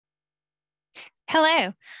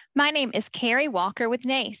Hello, my name is Carrie Walker with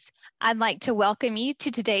NACE. I'd like to welcome you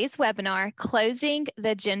to today's webinar, Closing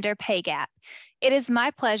the Gender Pay Gap. It is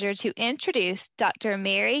my pleasure to introduce Dr.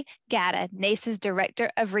 Mary Gatta, NACE's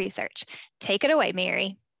Director of Research. Take it away,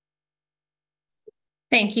 Mary.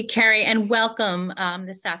 Thank you, Carrie, and welcome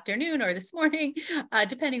this afternoon or this morning,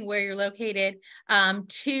 depending where you're located,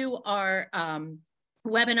 to our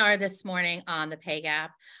webinar this morning on the pay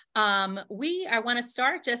gap. I want to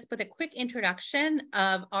start just with a quick introduction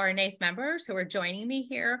of our NACE members who are joining me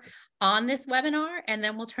here on this webinar, and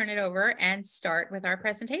then we'll turn it over and start with our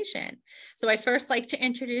presentation. So I'd first like to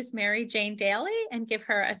introduce Mary Jane Daly and give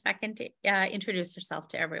her a second to introduce herself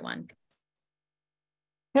to everyone.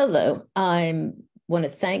 Hello, I want to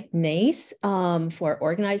thank NACE for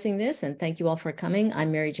organizing this, and thank you all for coming.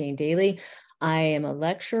 I'm Mary Jane Daly. I am a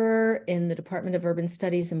lecturer in the Department of Urban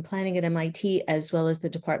Studies and Planning at MIT, as well as the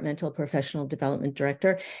Departmental Professional Development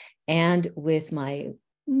Director, and with my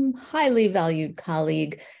highly valued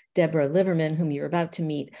colleague, Deborah Liverman, whom you're about to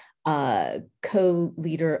meet,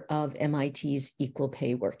 co-leader of MIT's Equal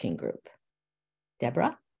Pay Working Group.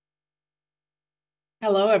 Deborah?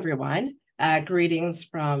 Hello, everyone. Greetings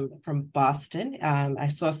from Boston. I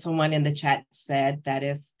saw someone in the chat said that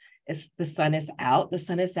the sun is out. The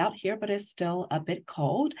sun is out here, but it's still a bit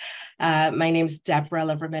cold. My name is Deborah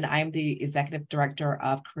Liverman. I'm the Executive Director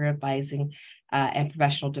of Career Advising and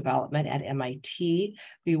Professional Development at MIT.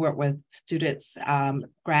 We work with students,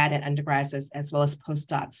 grad and undergrads, as well as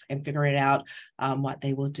postdocs, and figuring out what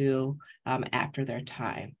they will do after their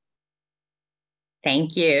time.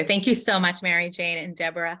 Thank you. Thank you so much, Mary Jane and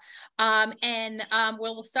Deborah.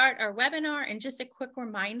 We'll start our webinar, and just a quick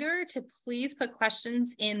reminder to please put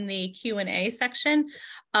questions in the Q&A section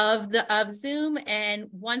of Zoom. And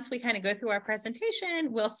once we kind of go through our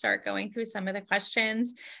presentation, we'll start going through some of the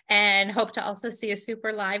questions and hope to also see a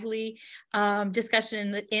super lively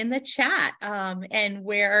discussion in the chat. And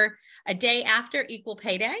we're a day after Equal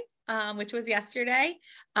Pay Day, which was yesterday.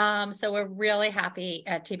 So we're really happy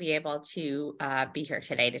to be able to be here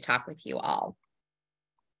today to talk with you all.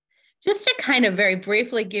 Just to kind of very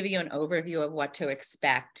briefly give you an overview of what to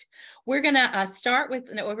expect, we're going to start with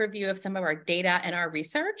an overview of some of our data and our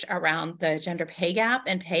research around the gender pay gap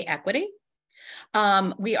and pay equity.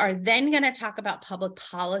 We are then going to talk about public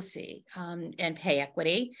policy and pay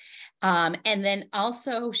equity, and then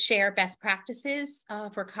also share best practices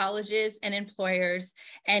for colleges and employers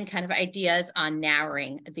and kind of ideas on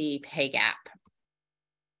narrowing the pay gap.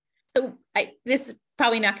 So this is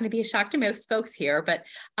probably not going to be a shock to most folks here, but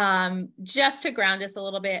just to ground us a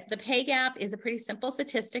little bit, the pay gap is a pretty simple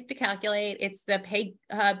statistic to calculate. It's the pay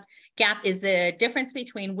gap is the difference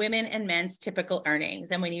between women and men's typical earnings.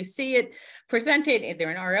 And when you see it presented either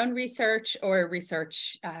in our own research or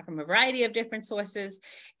research from a variety of different sources,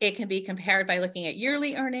 it can be compared by looking at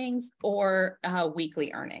yearly earnings or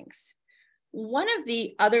weekly earnings. One of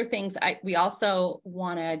the other things we also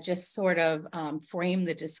want to just sort of frame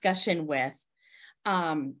the discussion with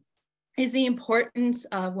is the importance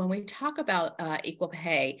of when we talk about equal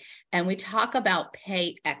pay and we talk about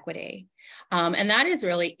pay equity. And that is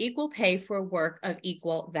really equal pay for work of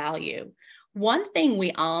equal value. One thing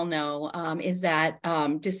we all know is that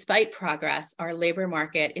despite progress, our labor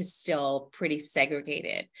market is still pretty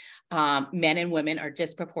segregated. Men and women are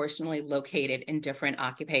disproportionately located in different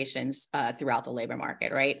occupations throughout the labor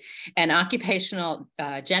market, right? And occupational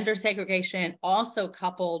gender segregation, also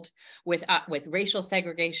coupled with racial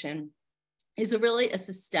segregation, is really a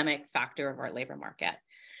systemic factor of our labor market.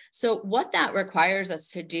 So what that requires us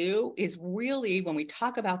to do is really, when we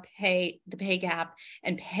talk about the pay gap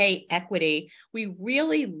and pay equity, we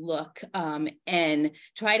really look and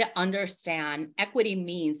try to understand equity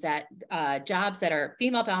means that jobs that are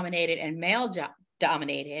female dominated and male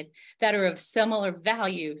dominated that are of similar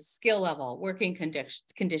value, skill level, working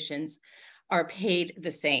conditions are paid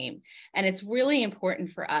the same. And it's really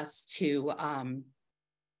important for us to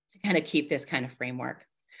kind of keep this kind of framework.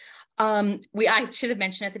 I should have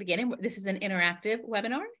mentioned at the beginning, this is an interactive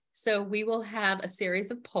webinar. So we will have a series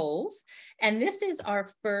of polls, and this is our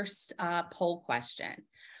first poll question.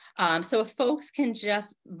 So if folks can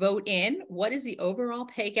just vote in, what is the overall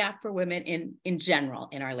pay gap for women in general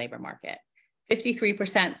in our labor market?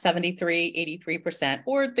 53%, 73, 83%,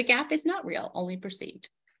 or the gap is not real, only perceived.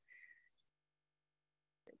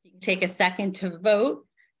 You can take a second to vote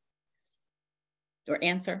or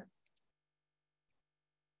answer.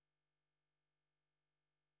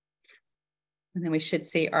 And then we should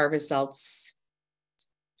see our results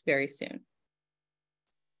very soon.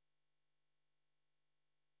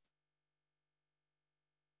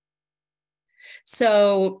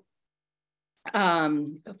 So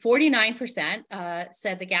 49%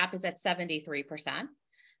 said the gap is at 73%.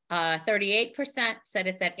 38% said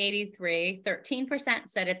it's at 83, 13%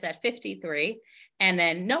 said it's at 53, and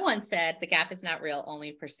then no one said the gap is not real,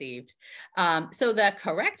 only perceived. So the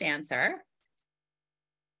correct answer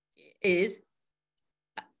is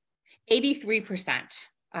 83%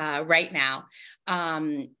 right now.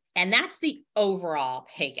 And that's the overall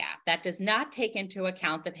pay gap. That does not take into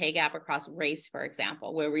account the pay gap across race, for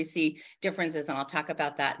example, where we see differences, and I'll talk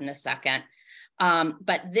about that in a second.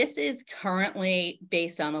 But this is currently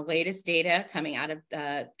based on the latest data coming out of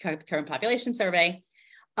the current population survey,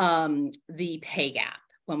 the pay gap,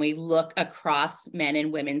 when we look across men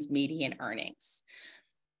and women's median earnings.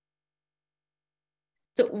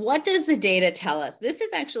 So what does the data tell us? This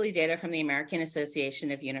is actually data from the American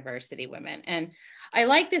Association of University Women. And I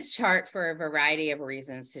like this chart for a variety of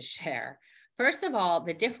reasons to share. First of all,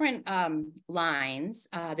 the different lines,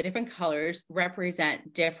 the different colors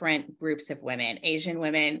represent different groups of women: Asian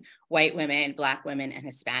women, white women, Black women, and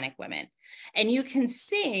Hispanic women. And you can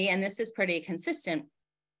see, and this is pretty consistent,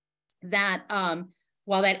 that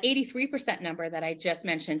while that 83% number that I just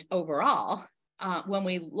mentioned overall, when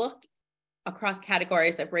we look across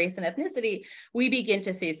categories of race and ethnicity, we begin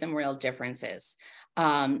to see some real differences.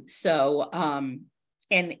 So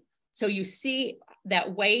you see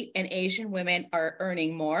that white and Asian women are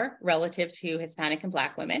earning more relative to Hispanic and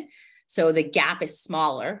Black women. So the gap is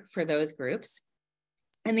smaller for those groups.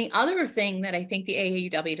 And the other thing that I think the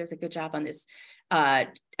AAUW does a good job on this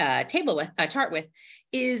chart with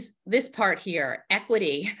is this part here,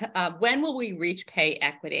 equity. When will we reach pay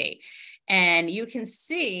equity? And you can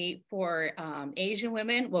see for Asian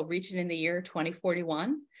women, we'll reach it in the year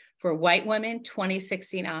 2041. For white women,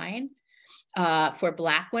 2069. For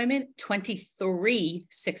Black women,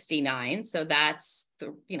 2369. So that's,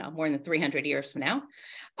 more than 300 years from now.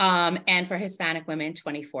 And for Hispanic women,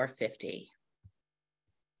 2450.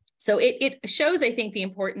 So it shows, I think, the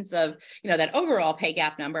importance of, that overall pay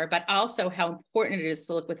gap number, but also how important it is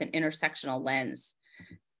to look with an intersectional lens.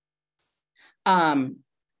 And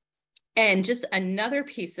just another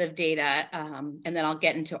piece of data, and then I'll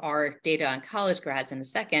get into our data on college grads in a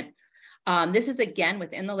second. This is, again,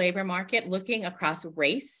 within the labor market, looking across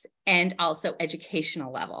race and also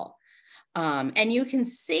educational level. And you can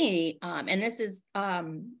see, and this is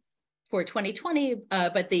for 2020,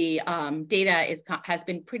 but the data has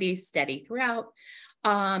been pretty steady throughout.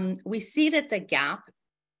 We see that the gap,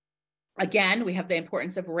 again, we have the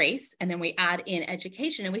importance of race, and then we add in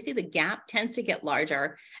education, and we see the gap tends to get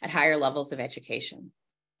larger at higher levels of education.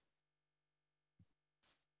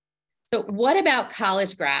 So what about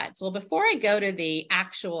college grads? Well, before I go to the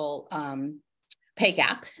actual pay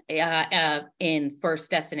gap in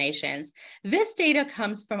first destinations, this data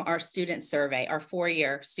comes from our student survey, our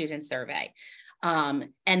 4-year student survey.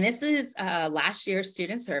 And this is last year's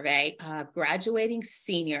student survey of graduating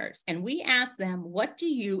seniors. And we asked them, what do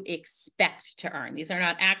you expect to earn? These are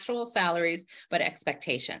not actual salaries, but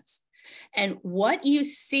expectations. And what you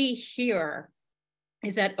see here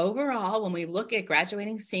is that overall, when we look at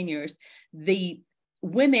graduating seniors, the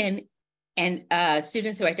women and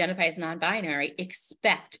students who identify as non-binary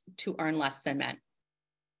expect to earn less than men.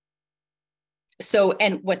 So,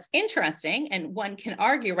 and what's interesting, and one can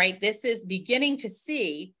argue, right, this is beginning to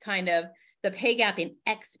see kind of the pay gap in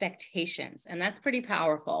expectations, and that's pretty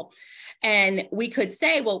powerful. And we could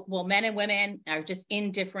say, well, men and women are just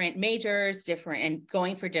in different majors, and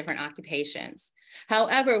going for different occupations.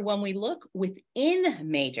 However, when we look within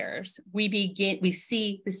majors, we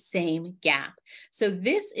see the same gap. So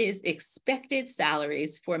this is expected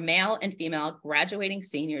salaries for male and female graduating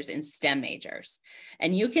seniors in STEM majors.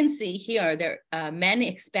 And you can see here, men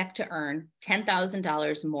expect to earn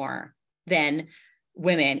 $10,000 more than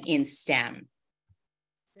women in STEM.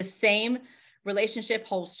 The same relationship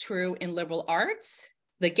holds true in liberal arts.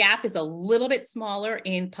 The gap is a little bit smaller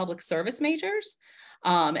in public service majors.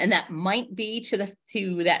 And that might be to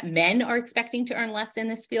that men are expecting to earn less in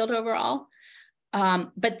this field overall.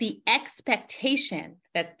 But the expectation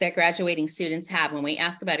that graduating students have when we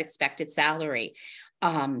ask about expected salary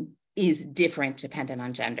is different dependent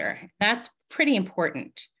on gender. That's pretty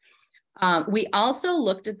important. We also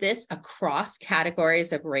looked at this across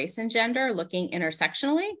categories of race and gender, looking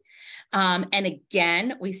intersectionally. And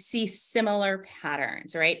again, we see similar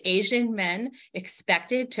patterns, right? Asian men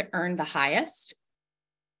expected to earn the highest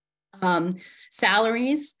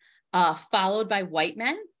salaries, followed by white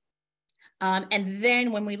men. And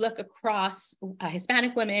then when we look across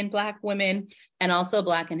Hispanic women, Black women, and also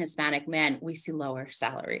Black and Hispanic men, we see lower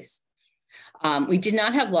salaries. We did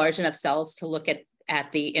not have large enough cells to look at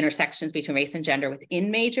at the intersections between race and gender within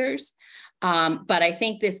majors. But I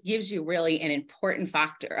think this gives you really an important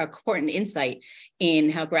factor, important insight in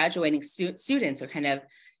how graduating students are kind of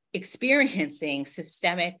experiencing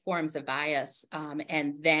systemic forms of bias,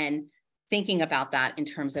 and then thinking about that in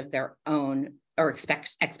terms of their own or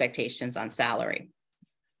expectations on salary.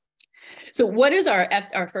 So what does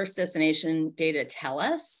our first destination data tell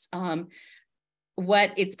us?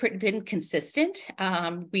 What it's been consistent.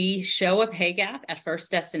 We show a pay gap at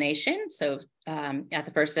first destination. So at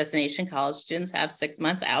the first destination, college students have 6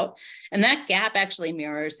 months out, and that gap actually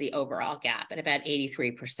mirrors the overall gap at about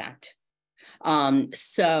 83%.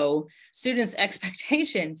 So students'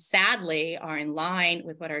 expectations, sadly, are in line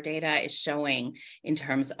with what our data is showing in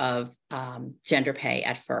terms of gender pay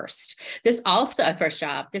at first. This also, at first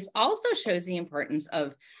job, this also shows the importance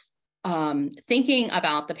of thinking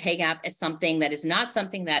about the pay gap as something that is not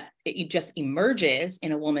something that it just emerges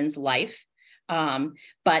in a woman's life,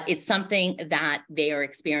 but it's something that they are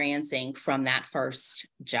experiencing from that first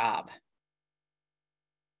job.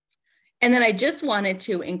 And then I just wanted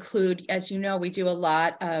to include, as you know, we do a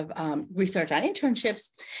lot of research on internships,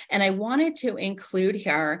 and I wanted to include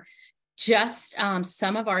here just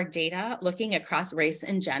some of our data looking across race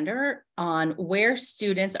and gender on where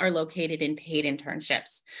students are located in paid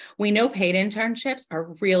internships. We know paid internships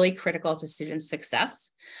are really critical to student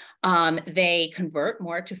success. They convert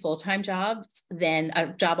more to full-time jobs than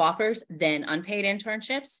job offers than unpaid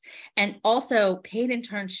internships. And also paid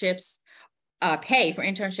internships, pay for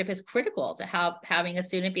internship is critical to having a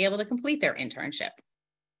student be able to complete their internship.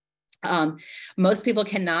 Most people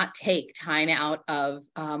cannot take time out of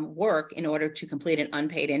work in order to complete an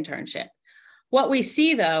unpaid internship. What we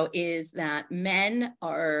see, though, is that men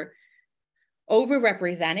are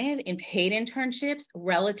overrepresented in paid internships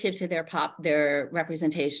relative to their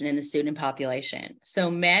representation in the student population. So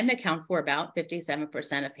men account for about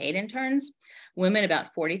 57% of paid interns, women about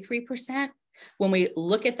 43%. When we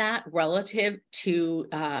look at that relative to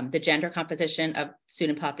the gender composition of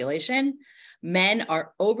student population, men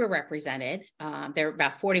are overrepresented. They're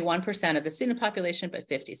about 41% of the student population, but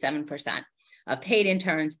 57% of paid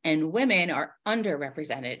interns, and women are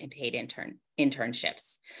underrepresented in paid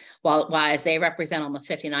internships. While as they represent almost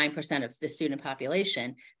 59% of the student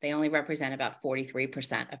population, they only represent about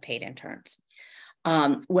 43% of paid interns.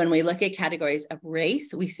 When we look at categories of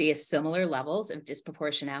race, we see similar levels of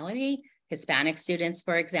disproportionality. Hispanic students,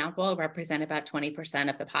 for example, represent about 20%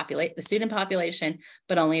 of the student population,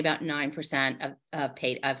 but only about 9%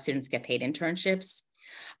 of students get paid internships.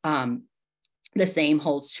 The same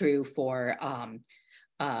holds true for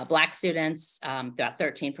Black students, about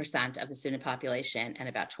 13% of the student population and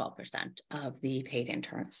about 12% of the paid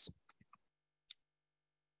interns.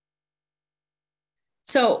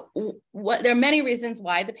 So there are many reasons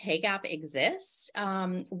why the pay gap exists.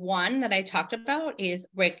 One that I talked about is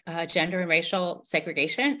gender and racial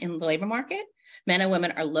segregation in the labor market. Men and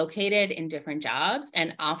women are located in different jobs,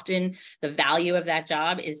 and often the value of that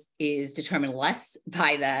job is determined less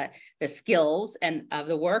by the skills and of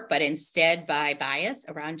the work, but instead by bias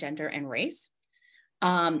around gender and race.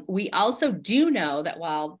 We also do know that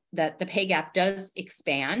while the pay gap does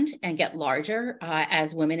expand and get larger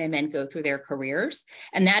as women and men go through their careers,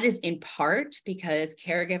 and that is in part because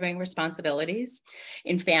caregiving responsibilities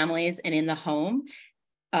in families and in the home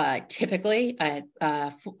typically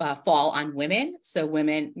fall on women. So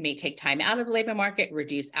women may take time out of the labor market,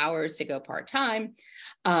 reduce hours to go part-time.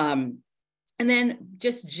 And then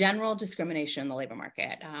just general discrimination in the labor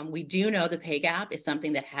market. We do know the pay gap is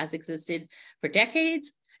something that has existed for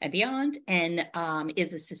decades and beyond, and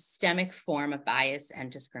is a systemic form of bias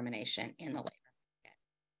and discrimination in the labor market.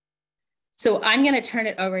 So I'm going to turn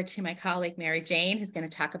it over to my colleague, Mary Jane, who's going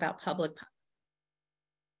to talk about public policy.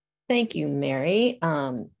 Thank you, Mary.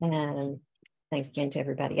 And thanks again to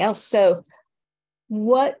everybody else. So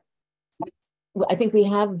I think we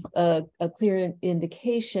have a clear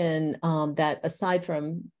indication that aside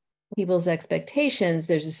from people's expectations,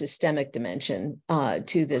 there's a systemic dimension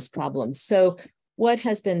to this problem. So what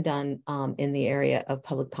has been done in the area of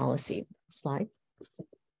public policy? Slide.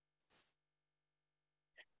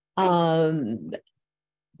 We're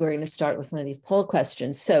going to start with one of these poll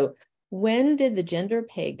questions. So when did the gender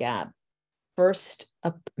pay gap first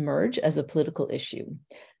emerge as a political issue?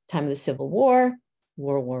 Time of the Civil War,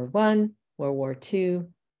 World War I, World War II,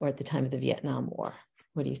 or at the time of the Vietnam War?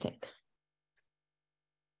 What do you think?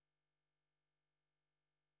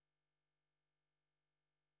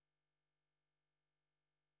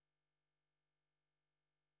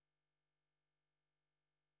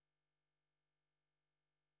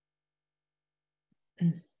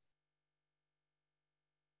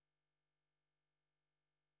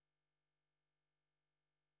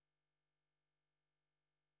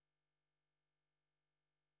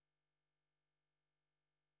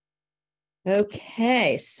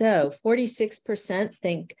 Okay, so 46%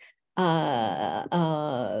 think that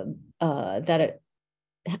it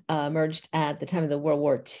emerged at the time of the World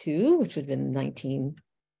War II, which would have been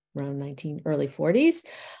early 40s.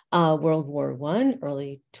 World War I,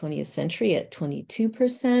 early 20th century at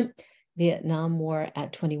 22%. Vietnam War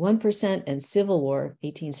at 21%, and Civil War,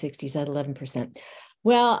 1860s at 11%.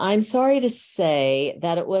 Well, I'm sorry to say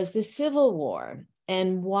that it was the Civil War.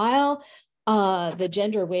 And while the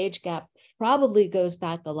gender wage gap probably goes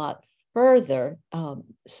back a lot further,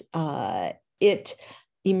 it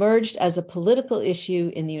emerged as a political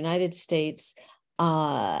issue in the United States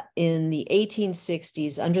in the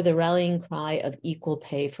 1860s under the rallying cry of equal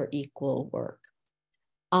pay for equal work.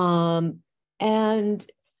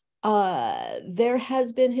 There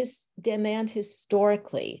has been demand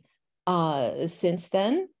historically since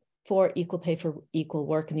then for equal pay for equal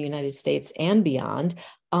work in the United States and beyond.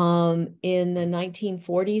 In the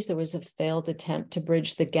 1940s, there was a failed attempt to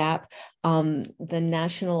bridge the gap. The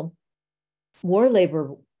National War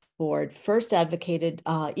Labor Board first advocated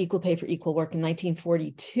equal pay for equal work in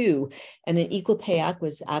 1942, and an Equal Pay Act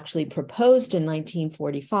was actually proposed in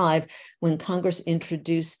 1945 when Congress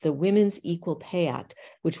introduced the Women's Equal Pay Act,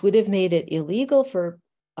 which would have made it illegal for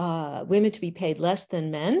women to be paid less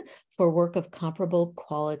than men for work of comparable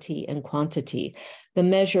quality and quantity. The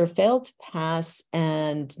measure failed to pass,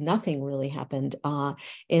 and nothing really happened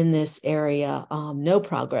in this area. No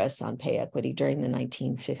progress on pay equity during the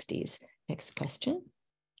 1950s. Next question.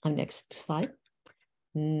 Next slide.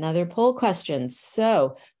 Another poll question.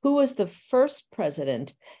 So, who was the first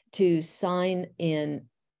president to sign in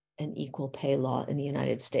an equal pay law in the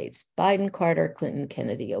United States? Biden, Carter, Clinton,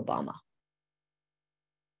 Kennedy, Obama.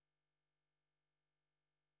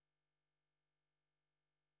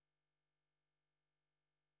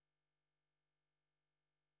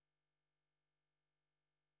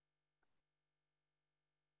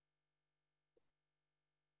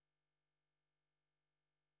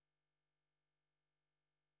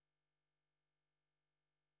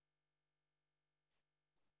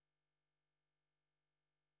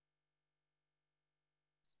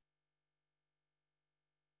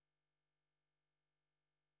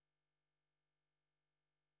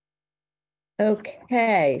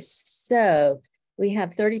 Okay, so we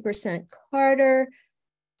have 30% Carter,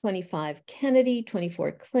 25 Kennedy,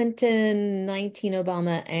 24 Clinton, 19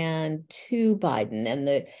 Obama, and 2 Biden. And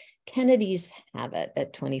the Kennedys have it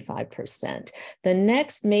at 25%. The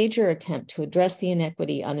next major attempt to address the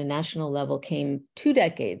inequity on a national level came 2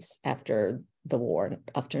 decades after the war,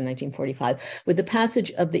 after 1945, with the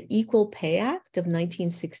passage of the Equal Pay Act of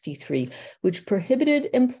 1963, which prohibited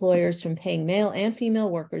employers from paying male and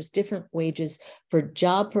female workers different wages for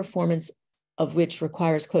job performance of which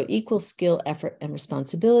requires, quote, equal skill, effort, and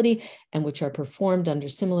responsibility, and which are performed under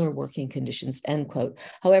similar working conditions, end quote.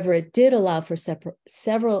 However, it did allow for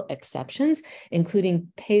several exceptions, including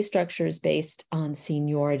pay structures based on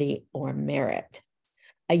seniority or merit.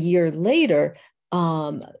 A year later,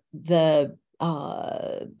 the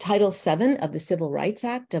Title VII of the Civil Rights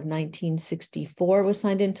Act of 1964 was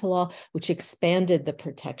signed into law, which expanded the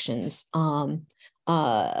protections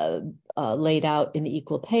laid out in the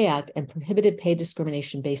Equal Pay Act and prohibited pay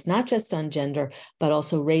discrimination based not just on gender, but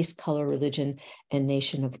also race, color, religion, and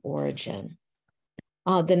nation of origin.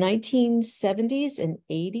 The 1970s and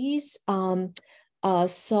 80s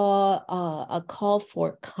saw a call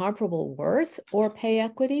for comparable worth or pay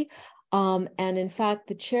equity. And in fact,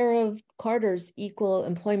 the chair of Carter's Equal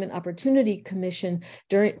Employment Opportunity Commission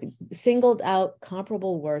singled out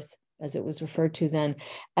comparable worth, as it was referred to then,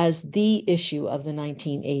 as the issue of the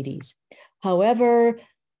 1980s. However,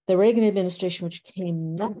 the Reagan administration, which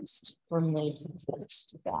came next, firmly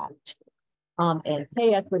enforced that. And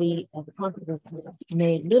pay equity and comparable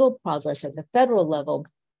made little progress at the federal level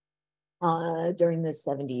during the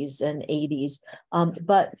 70s and 80s,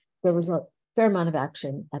 but there was a fair amount of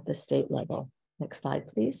action at the state level. Next slide,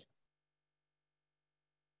 please.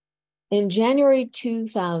 In January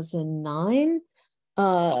 2009,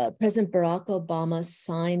 President Barack Obama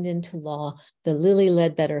signed into law the Lilly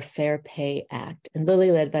Ledbetter Fair Pay Act. And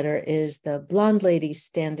Lilly Ledbetter is the blonde lady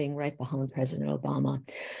standing right behind President Obama.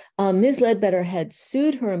 Ms. Ledbetter had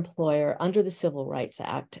sued her employer under the Civil Rights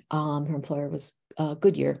Act. Her employer was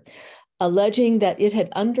Goodyear, alleging that it had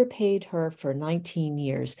underpaid her for 19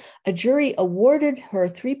 years. A jury awarded her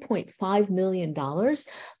 $3.5 million,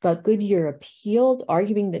 but Goodyear appealed,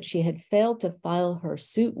 arguing that she had failed to file her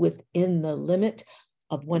suit within the limit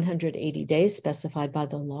of 180 days specified by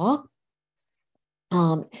the law.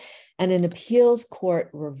 And an appeals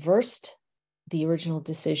court reversed the original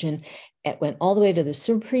decision. It went all the way to the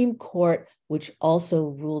Supreme Court, which also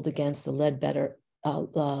ruled against the Ledbetter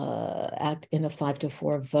Act in a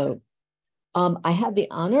 5-4 vote. I had the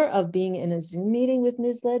honor of being in a Zoom meeting with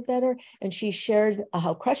Ms. Ledbetter, and she shared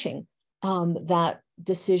how crushing that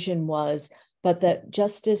decision was, but that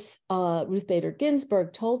Justice Ruth Bader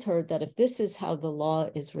Ginsburg told her that if this is how the law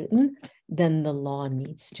is written, then the law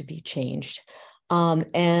needs to be changed.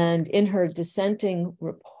 And in her dissenting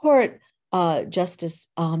report, Justice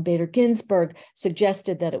Bader Ginsburg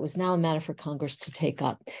suggested that it was now a matter for Congress to take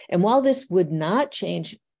up. And while this would not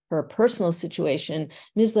change her personal situation,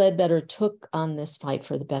 Ms. Ledbetter took on this fight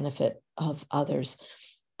for the benefit of others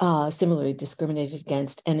similarly discriminated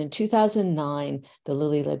against. And in 2009, the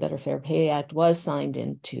Lilly Ledbetter Fair Pay Act was signed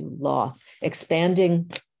into law, expanding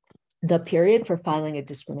the period for filing a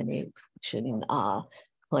discrimination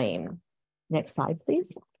claim. Next slide,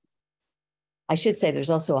 please. I should say there's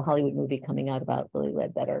also a Hollywood movie coming out about Lilly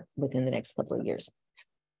Ledbetter within the next couple of years.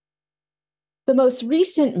 The most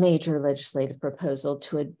recent major legislative proposal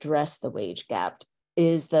to address the wage gap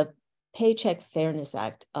is the Paycheck Fairness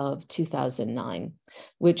Act of 2009,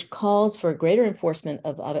 which calls for greater enforcement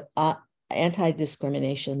of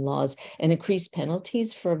anti-discrimination laws and increased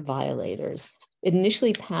penalties for violators. It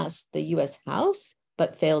initially passed the U.S. House,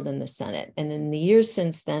 but failed in the Senate. And in the years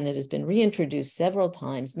since then, it has been reintroduced several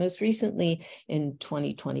times, most recently in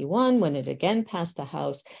 2021, when it again passed the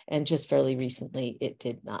House, and just fairly recently, it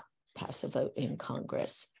did not pass a vote in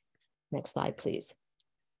Congress. Next slide, please.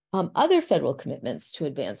 Other federal commitments to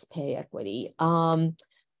advance pay equity.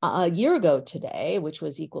 A year ago today, which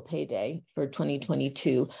was Equal Pay Day for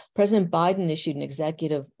 2022, President Biden issued an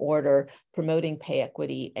executive order promoting pay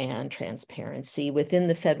equity and transparency within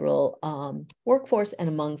the federal workforce and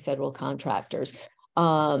among federal contractors.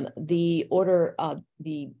 The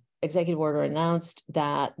executive order announced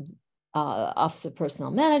that Office of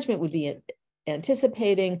Personnel Management would be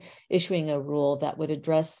anticipating issuing a rule that would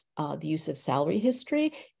address the use of salary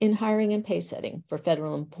history in hiring and pay setting for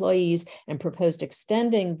federal employees, and proposed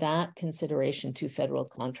extending that consideration to federal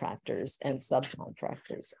contractors and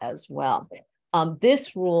subcontractors as well.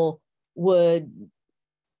 This rule would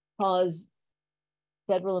cause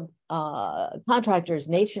federal contractors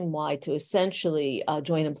nationwide to essentially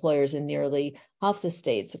join employers in nearly half the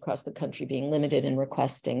states across the country being limited in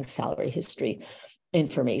requesting salary history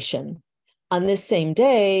information. On this same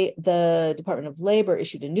day, the Department of Labor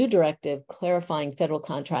issued a new directive clarifying federal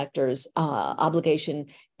contractors' obligation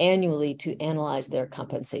annually to analyze their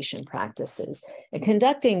compensation practices. And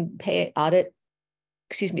conducting pay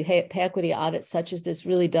equity audits such as this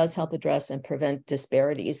really does help address and prevent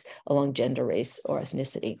disparities along gender, race, or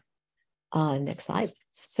ethnicity. Next slide.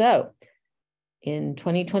 So in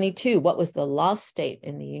 2022, what was the last state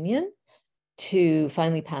in the union to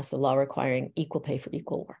finally pass a law requiring equal pay for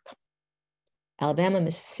equal work? Alabama,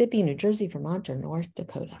 Mississippi, New Jersey, Vermont, or North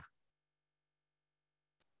Dakota?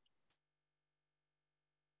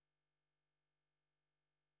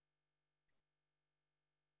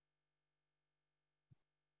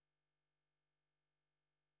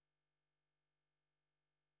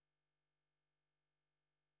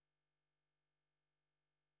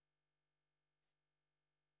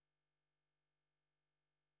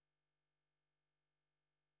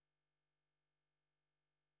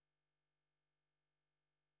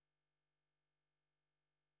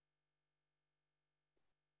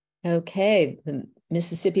 Okay, the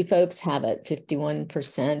Mississippi folks have it,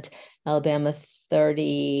 51%, Alabama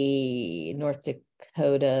 30%, North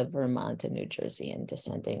Dakota, Vermont, and New Jersey in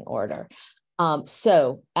descending order.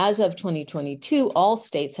 So as of 2022, all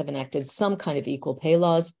states have enacted some kind of equal pay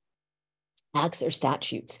laws, acts, or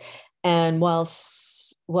statutes. And while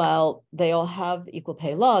they all have equal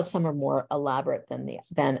pay laws, some are more elaborate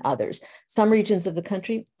than others. Some regions of the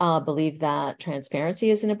country believe that transparency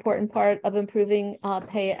is an important part of improving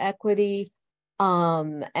pay equity.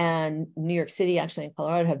 And New York City, actually, and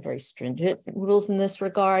Colorado have very stringent rules in this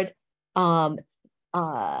regard. The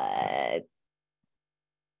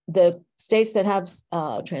states that have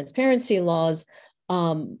transparency laws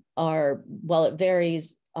are, while it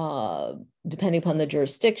varies depending upon the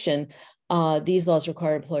jurisdiction, these laws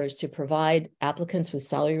require employers to provide applicants with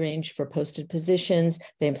salary range for posted positions.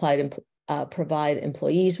 They provide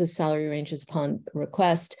employees with salary ranges upon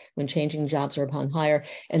request when changing jobs or upon hire,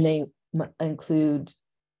 and they include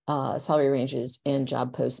salary ranges in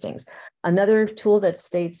job postings. Another tool that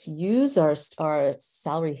states use are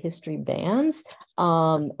salary history bands.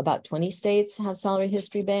 About 20 states have salary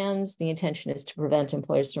history bands. The intention is to prevent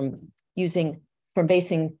employers from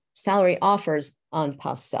basing salary offers on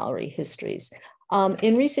past salary histories.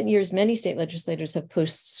 In recent years, many state legislators have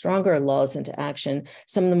pushed stronger laws into action.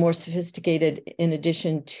 Some of the more sophisticated, in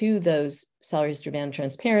addition to those salary history ban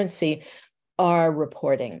transparency, are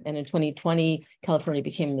reporting. And in 2020, California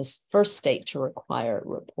became the first state to require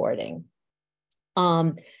reporting.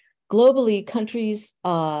 Globally, countries,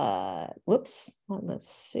 let's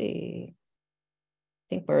see. I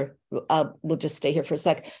think we'll just stay here for a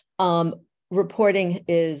sec. Reporting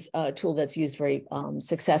is a tool that's used very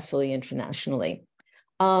successfully internationally.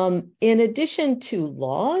 In addition to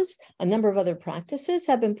laws, a number of other practices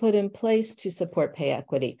have been put in place to support pay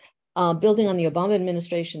equity. Building on the Obama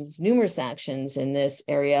administration's numerous actions in this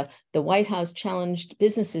area, the White House challenged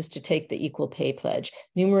businesses to take the Equal Pay Pledge.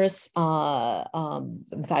 Numerous,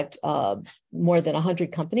 in fact, more than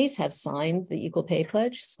 100 companies have signed the Equal Pay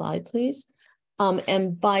Pledge. Slide, please.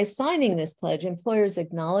 And by signing this pledge, employers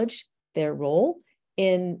acknowledge their role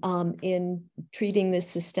in treating this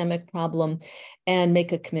systemic problem and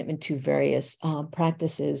make a commitment to various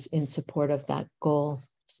practices in support of that goal.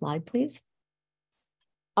 Slide, please.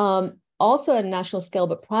 Also at a national scale,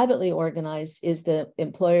 but privately organized, is the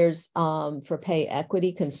Employers for Pay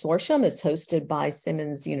Equity Consortium. It's hosted by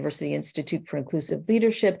Simmons University Institute for Inclusive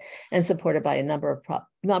Leadership and supported by a number of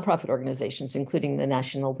nonprofit organizations, including the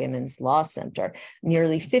National Women's Law Center.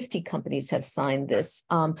 Nearly 50 companies have signed this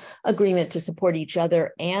agreement to support each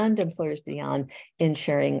other and employers beyond in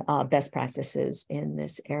sharing best practices in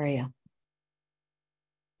this area.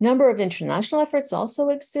 Number of international efforts also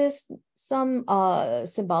exist, some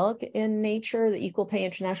symbolic in nature. The Equal Pay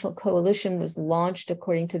International Coalition was launched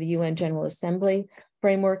according to the UN General Assembly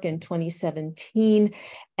framework in 2017,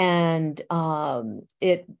 and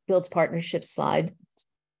it builds partnerships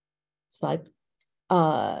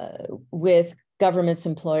with governments,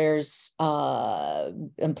 employers,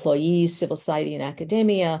 employees, civil society, and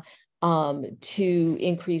academia to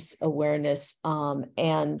increase awareness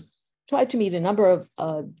and tried to meet a number of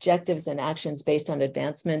objectives and actions based on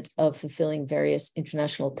advancement of fulfilling various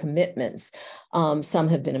international commitments. Some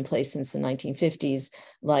have been in place since the 1950s,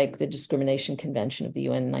 like the Discrimination Convention of the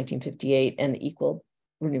UN in 1958 and the Equal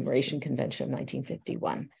Remuneration Convention of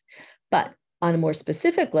 1951. But on a more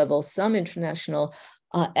specific level, some international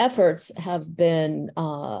efforts have been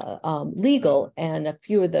legal, and a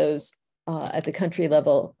few of those at the country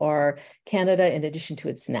level are Canada, in addition to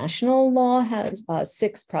its national law, has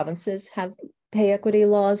 6 provinces have pay equity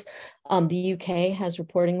laws. The UK has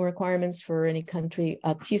reporting requirements for any company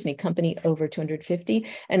over 250,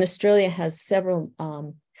 and Australia has several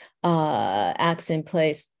acts in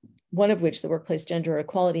place, one of which, the Workplace Gender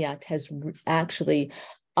Equality Act, has actually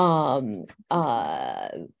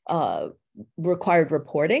required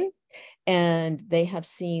reporting, and they have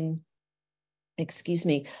seen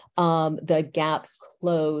the gap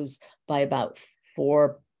close by about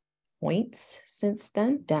 4 points since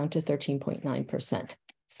then, down to 13.9%.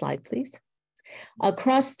 Slide, please.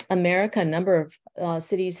 Across America, a number of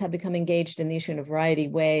cities have become engaged in the issue in a variety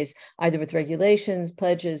of ways, either with regulations,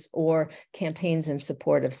 pledges, or campaigns in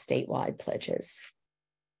support of statewide pledges.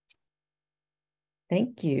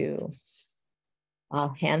 Thank you.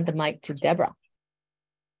 I'll hand the mic to Deborah.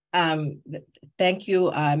 Thank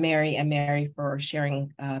you, Mary, for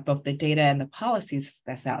sharing both the data and the policies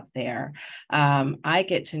that's out there. I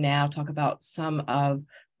get to now talk about some of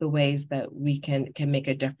the ways that we can make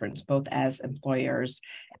a difference, both as employers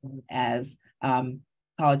and as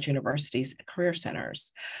college universities, career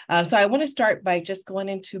centers. So I want to start by just going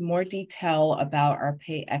into more detail about our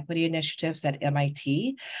pay equity initiatives at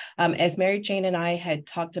MIT. As Mary Jane and I had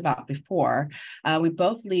talked about before, we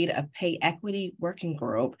both lead a pay equity working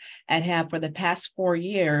group and have for the past 4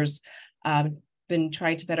 years been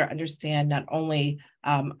trying to better understand not only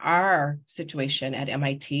our situation at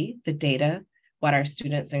MIT, the data, what our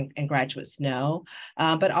students and graduates know,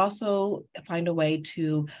 but also find a way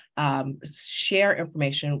to share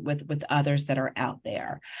information with others that are out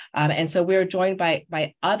there. And so we're joined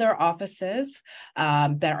by other offices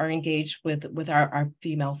that are engaged with our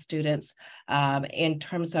female students in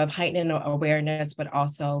terms of heightening awareness, but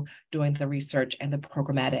also doing the research and the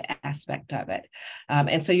programmatic aspect of it.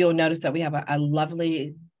 And so you'll notice that we have a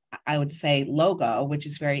lovely, I would say, logo, which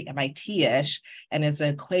is very MIT-ish, and is an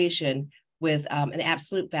equation with an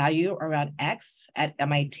absolute value around X at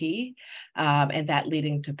MIT, and that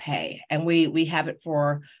leading to pay. And we have it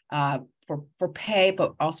for pay,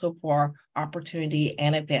 but also for opportunity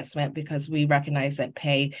and advancement, because we recognize that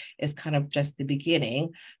pay is kind of just the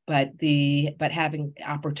beginning, but having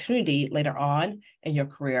opportunity later on in your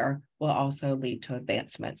career will also lead to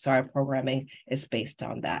advancement. So our programming is based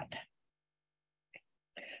on that.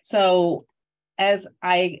 So as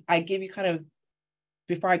I give you kind of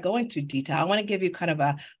before I go into detail, I want to give you kind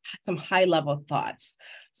of some high level thoughts.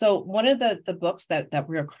 So one of the books that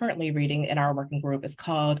we are currently reading in our working group is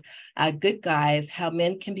called Good Guys, How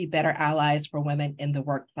Men Can Be Better Allies for Women in the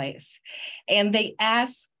Workplace. And they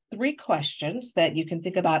ask 3 questions that you can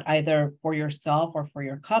think about either for yourself or for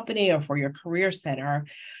your company or for your career center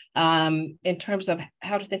in terms of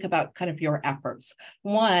how to think about kind of your efforts.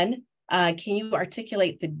 One, can you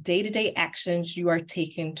articulate the day-to-day actions you are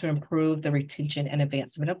taking to improve the retention and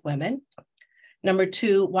advancement of women? Number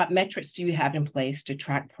 2, what metrics do you have in place to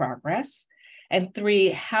track progress? And 3,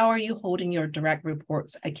 how are you holding your direct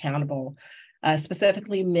reports accountable,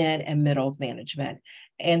 specifically mid and middle management?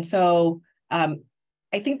 And so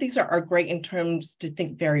I think these are great in terms to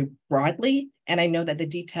think very broadly. And I know that the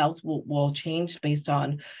details will change based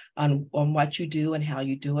on what you do and how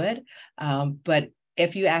you do it. But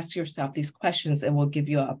if you ask yourself these questions, it will give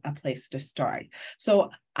you a place to start. So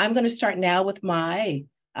I'm going to start now with my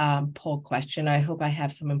poll question. I hope I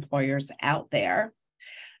have some employers out there.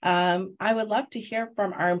 I would love to hear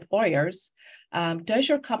from our employers. Does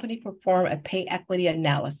your company perform a pay equity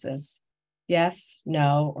analysis? Yes,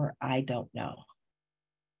 no, or I don't know.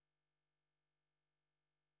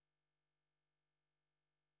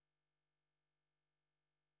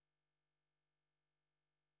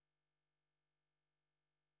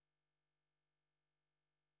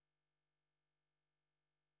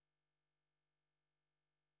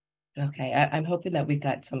 Okay, I'm hoping that we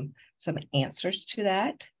got some answers to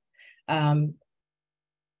that.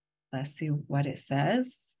 Let's see what it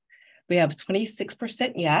says. We have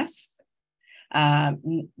 26% yes.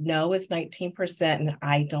 No is 19%, and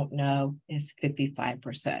I don't know is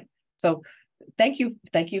 55%. So thank you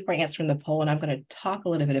for answering the poll, and I'm going to talk a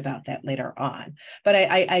little bit about that later on. But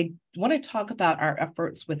I want to talk about our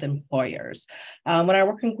efforts with employers. When our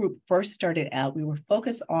working group first started out, we were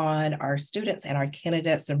focused on our students and our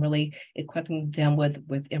candidates and really equipping them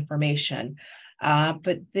with information.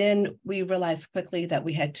 But then we realized quickly that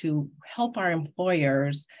we had to help our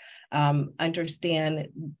employers understand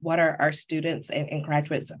what our students and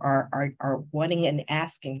graduates are wanting and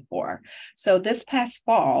asking for. So this past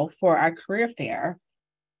fall for our career fair,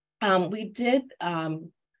 we did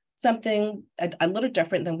something a little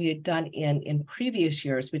different than we had done in previous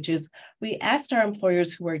years, which is we asked our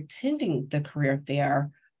employers who were attending the career fair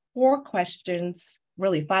 4 questions,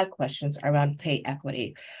 really 5 questions around pay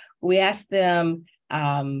equity. We asked them,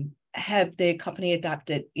 have the company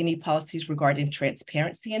adopted any policies regarding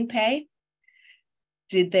transparency in pay?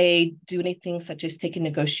 Did they do anything such as taking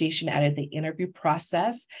negotiation out of the interview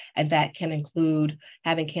process? And that can include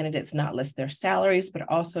having candidates not list their salaries, but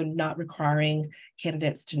also not requiring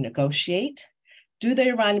candidates to negotiate. Do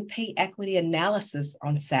they run pay equity analysis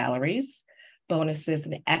on salaries, bonuses,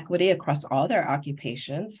 and equity across all their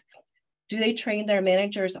occupations? Do they train their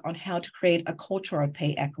managers on how to create a culture of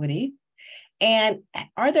pay equity? And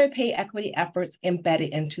are their pay equity efforts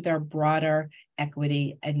embedded into their broader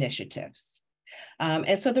equity initiatives?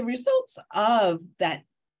 And so the results of that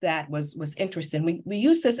was interesting. We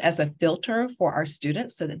use this as a filter for our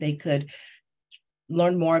students so that they could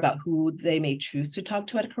learn more about who they may choose to talk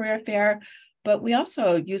to at a career fair. But we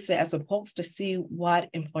also use it as a pulse to see what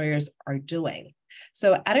employers are doing.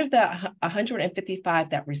 So out of the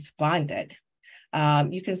 155 that responded,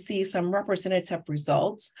 you can see some representative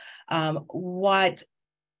results. What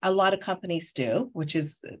a lot of companies do, which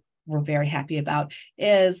is we're very happy about,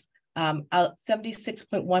 is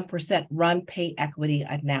 76.1% run pay equity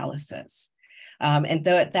analysis. And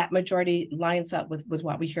that majority lines up with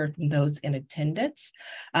what we heard from those in attendance.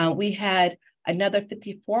 We had another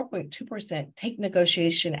 54.2% take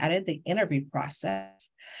negotiation out of the interview process.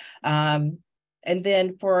 And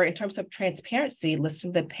then in terms of transparency,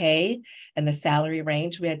 listing the pay and the salary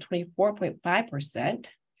range, we had 24.5%.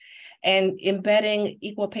 And embedding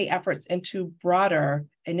equal pay efforts into broader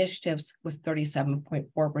initiatives was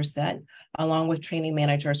 37.4%, along with training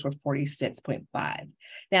managers were 46.5%.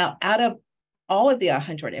 Now, out of all of the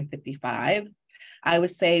 155, I would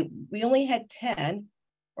say we only had 10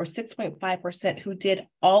 or 6.5% who did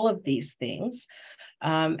all of these things.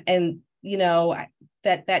 And you know,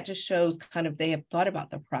 that just shows kind of they have thought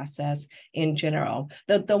about the process in general.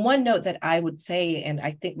 The one note that I would say, and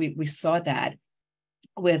I think we saw that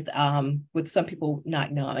with some people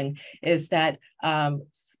not knowing, is that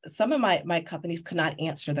some of my companies could not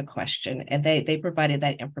answer the question, and they provided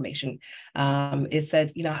that information. It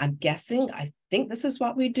said, you know, I'm guessing, I think this is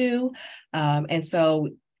what we do. And so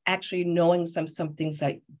actually knowing some things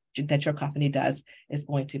that your company does is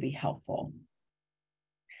going to be helpful.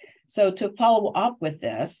 So to follow up with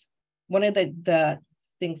this, one of the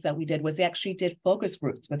things that we did was we actually did focus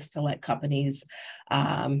groups with select companies,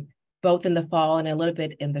 both in the fall and a little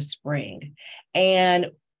bit in the spring.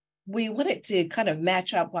 And we wanted to kind of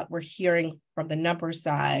match up what we're hearing from the number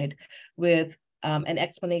side with an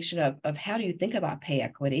explanation of how do you think about pay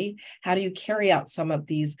equity? How do you carry out some of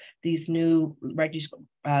these new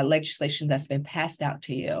legislation that's been passed out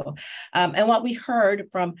to you? And what we heard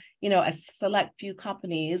from, a select few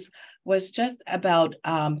companies was just about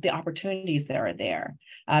the opportunities that are there.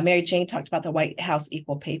 Mary Jane talked about the White House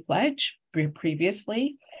Equal Pay Pledge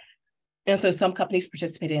previously. And so some companies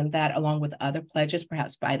participated in that along with other pledges,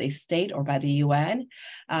 perhaps by the state or by the UN.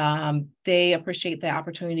 They appreciate the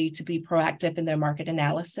opportunity to be proactive in their market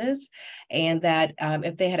analysis, and that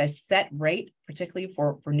if they had a set rate, particularly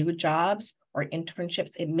for new jobs or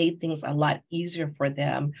internships, it made things a lot easier for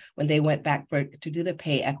them when they went back to do the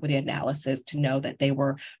pay equity analysis to know that they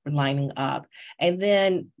were lining up. And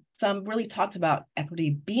then some really talked about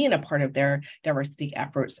equity being a part of their diversity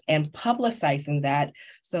efforts and publicizing that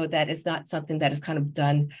so that it's not something that is kind of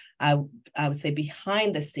done, I would say,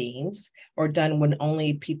 behind the scenes or done when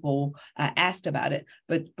only people asked about it,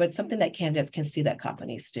 but something that candidates can see that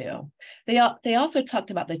companies do. They also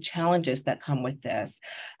talked about the challenges that come with this,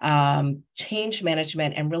 change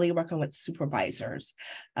management and really working with supervisors.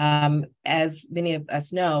 As many of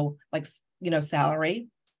us know, like, salary,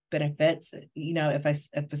 benefits, if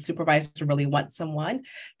a supervisor really wants someone,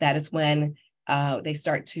 that is when they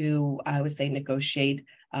start to, I would say, negotiate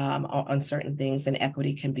on certain things, and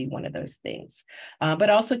equity can be one of those things. But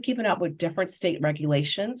also keeping up with different state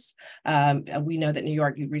regulations. We know that New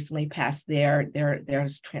York recently passed their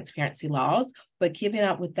transparency laws, but keeping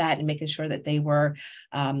up with that and making sure that they were,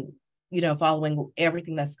 following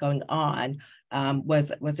everything that's going on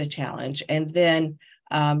was a challenge. And then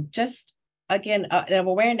just again, an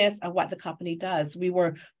awareness of what the company does. We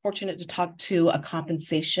were fortunate to talk to a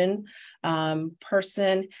compensation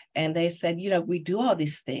person, and they said, we do all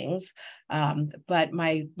these things, but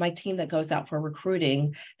my team that goes out for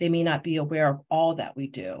recruiting, they may not be aware of all that we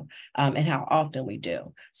do and how often we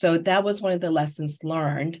do. So that was one of the lessons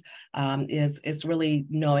learned, is really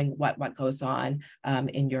knowing what goes on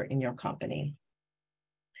in your company.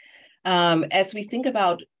 As we think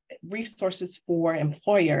about resources for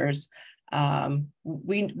employers,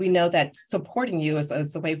 we know that supporting you is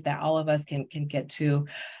the way that all of us can get to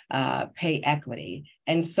pay equity.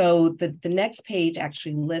 And so the next page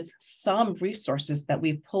actually lists some resources that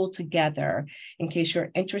we've pulled together in case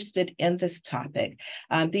you're interested in this topic.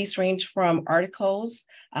 These range from articles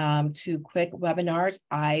to quick webinars.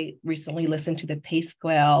 I recently listened to the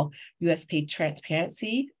PayScale US Pay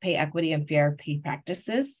Transparency, Pay Equity and Fair Pay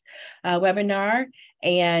Practices webinar.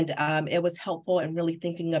 And it was helpful in really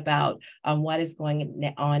thinking about what is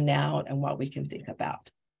going on now and what we can think about.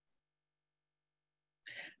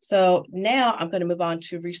 So now I'm going to move on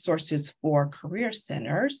to resources for career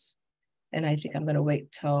centers. And I think I'm going to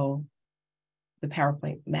wait till the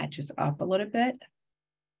PowerPoint matches up a little bit.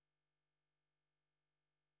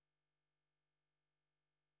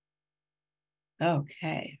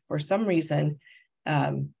 Okay, for some reason,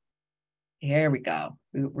 here we go.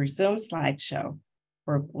 We resume slideshow.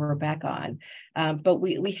 We're back on, but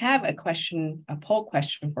we have a poll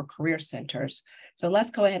question for career centers. So let's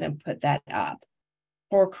go ahead and put that up.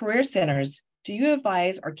 For career centers, do you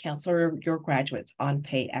advise or counsel your graduates on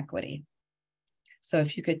pay equity? So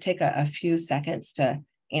if you could take a few seconds to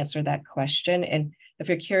answer that question. And if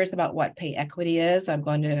you're curious about what pay equity is, I'm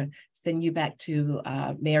going to send you back to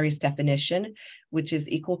Mary's definition, which is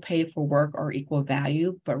equal pay for work or equal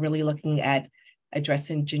value, but really looking at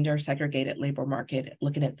addressing gender segregated labor market,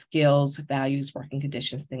 looking at skills, values, working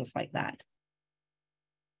conditions, things like that.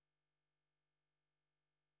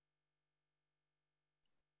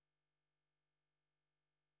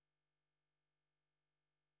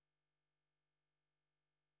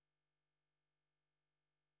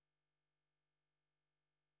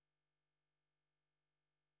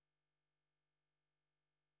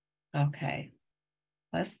 Okay,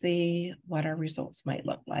 let's see what our results might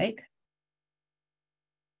look like.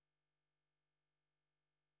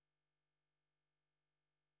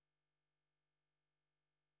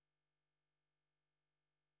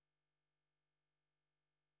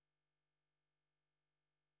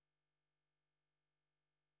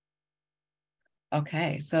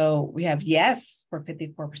 Okay, so we have yes for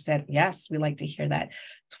 54%. Yes, we like to hear that.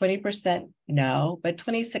 20% no, but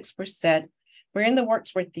 26% we're in the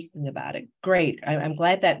works, we're thinking about it. Great. I'm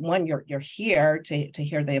glad that one, you're here to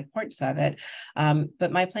hear the importance of it.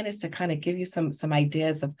 But my plan is to kind of give you some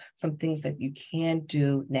ideas of some things that you can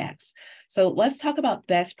do next. So let's talk about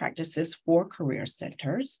best practices for career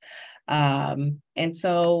centers. And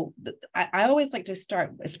so I always like to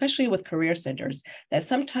start, especially with career centers, that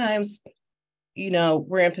sometimes,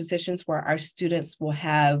 we're in positions where our students will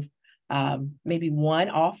have maybe one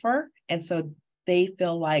offer. And so they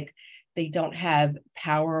feel like they don't have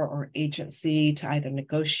power or agency to either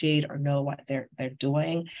negotiate or know what they're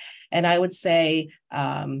doing. And I would say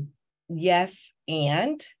yes,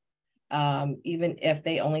 and even if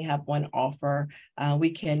they only have one offer,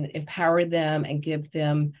 we can empower them and give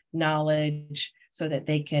them knowledge so that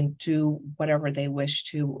they can do whatever they wish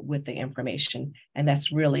to with the information. And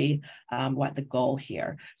that's really what the goal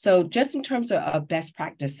here. So just in terms of best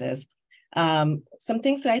practices, some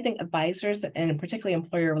things that I think advisors and particularly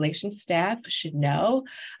employer relations staff should know.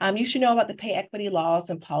 You should know about the pay equity laws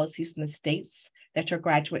and policies in the states that your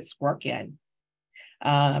graduates work in.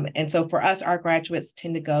 And so for us, our graduates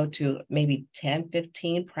tend to go to maybe 10,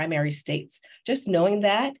 15 primary states. Just knowing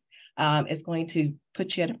that is going to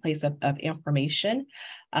put you at a place of information.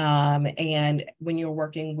 And when you're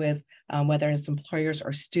working with whether it's employers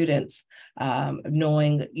or students,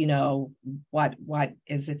 knowing, what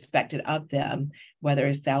is expected of them, whether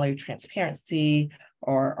it's salary transparency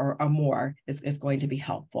or more is going to be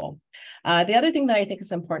helpful. The other thing that I think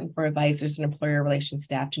is important for advisors and employer relations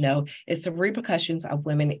staff to know is the repercussions of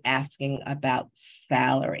women asking about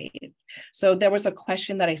salary. So there was a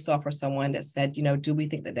question that I saw for someone that said, do we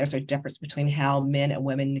think that there's a difference between how men and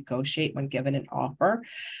women negotiate when given an offer?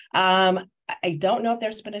 I don't know if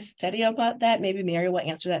there's been a study about that. Maybe Mary will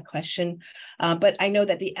answer that question, but I know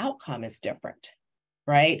that the outcome is different.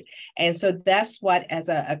 Right. And so that's what, as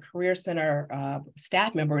a career center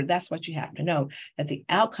staff member, that's what you have to know, that the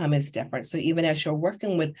outcome is different. So even as you're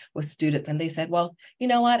working with students and they said, well, you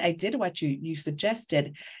know what, I did what you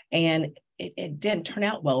suggested and it didn't turn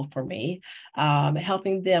out well for me,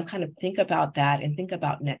 helping them kind of think about that and think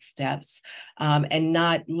about next steps and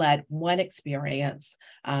not let one experience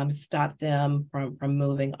stop them from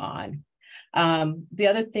moving on. The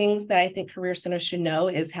other things that I think career centers should know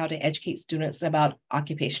is how to educate students about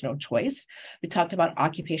occupational choice. We talked about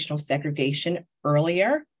occupational segregation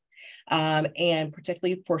earlier, and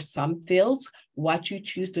particularly for some fields, what you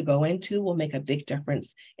choose to go into will make a big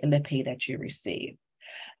difference in the pay that you receive.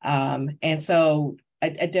 And so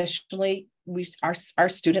additionally, our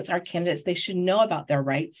students, our candidates, they should know about their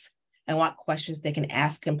rights and what questions they can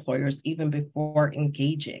ask employers even before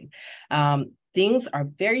engaging. Things are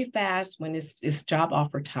very fast when it's job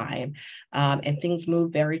offer time, and things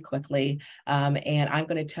move very quickly. And I'm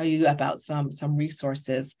going to tell you about some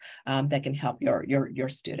resources that can help your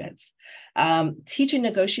students. Teaching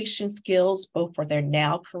negotiation skills, both for their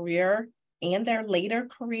now career and their later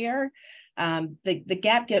career. The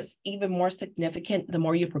gap gets even more significant the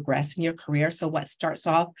more you progress in your career. So what starts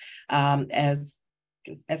off as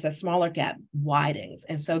a smaller gap widens.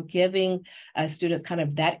 And so giving students kind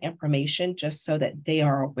of that information just so that they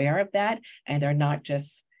are aware of that and they're not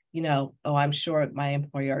just, oh, I'm sure my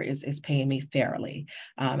employer is paying me fairly.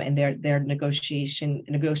 And they're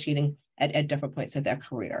negotiating at different points of their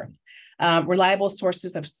career. Reliable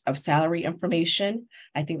sources of salary information.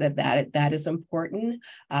 I think that is important.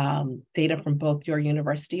 Data from both your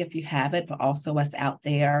university, if you have it, but also what's out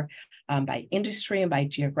there by industry and by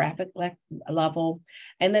geographic level.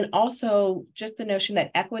 And then also just the notion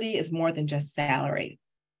that equity is more than just salary.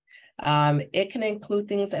 It can include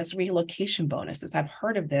things as relocation bonuses. I've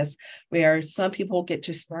heard of this where some people get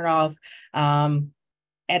to start off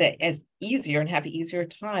as easier and have an easier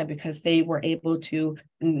time because they were able to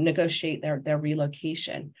negotiate their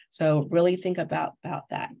relocation. So really think about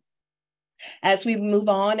that. As we move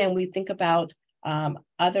on and we think about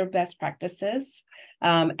other best practices,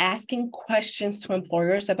 asking questions to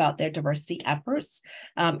employers about their diversity efforts,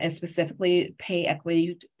 and specifically pay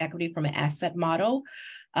equity from an asset model.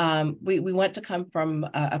 We want to come from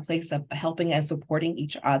a place of helping and supporting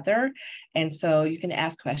each other. And so you can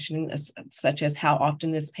ask questions such as how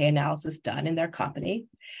often is pay analysis done in their company?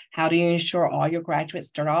 How do you ensure all your graduates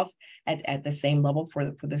start off at the same level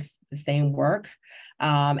for the same work?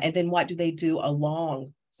 And then what do they do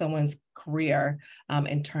along someone's career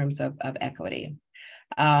in terms of equity?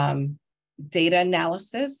 Data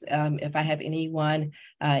analysis. If I have anyone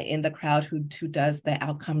in the crowd who does the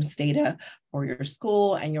outcomes data for your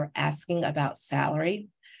school and you're asking about salary,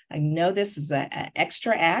 I know this is an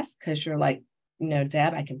extra ask because you're like,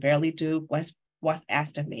 Deb, I can barely do what's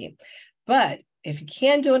asked of me. But if you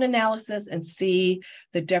can do an analysis and see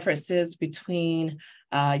the differences between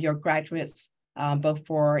your graduates, both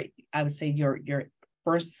for, I would say, your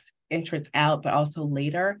first entrance out, but also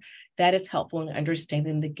later, that is helpful in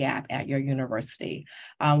understanding the gap at your university.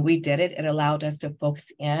 We did it. It allowed us to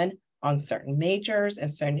focus in on certain majors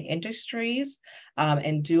and certain industries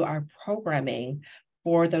and do our programming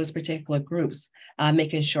for those particular groups,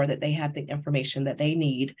 making sure that they have the information that they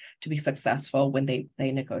need to be successful when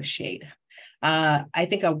they negotiate. I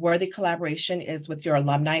think a worthy collaboration is with your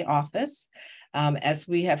alumni office. As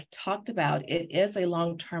we have talked about, it is a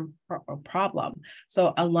long-term problem.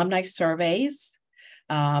 So alumni surveys,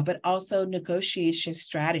 but also negotiation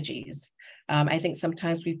strategies. I think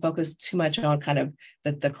sometimes we focus too much on kind of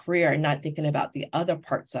the career and not thinking about the other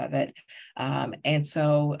parts of it. And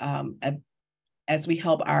so as we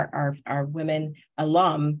help our women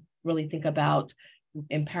alum really think about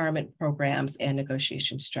empowerment programs and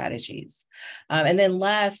negotiation strategies. And then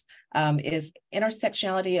last is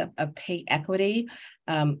intersectionality of pay equity.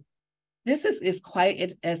 This is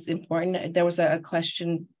quite as important. There was a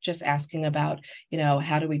question just asking about,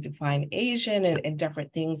 how do we define Asian and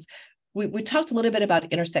different things. We talked a little bit about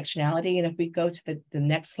intersectionality, and if we go to the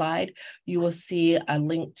next slide, you will see a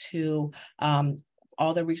link to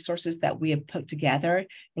all the resources that we have put together,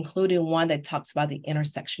 including one that talks about the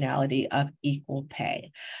intersectionality of equal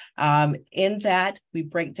pay. In that, we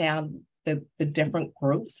break down the different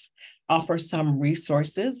groups, offer some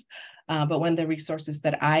resources, but one of the resources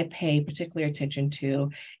that I pay particular attention to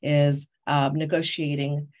is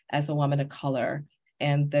negotiating as a woman of color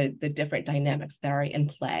and the different dynamics that are in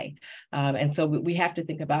play. And so we have to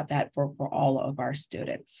think about that for all of our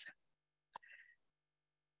students.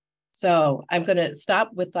 So I'm going to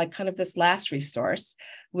stop with kind of this last resource,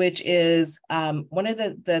 which is one of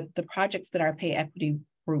the projects that our pay equity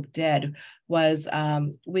group did was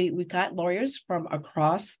we got lawyers from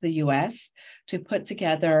across the US to put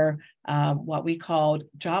together what we called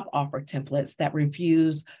job offer templates that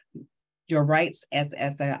reviews your rights as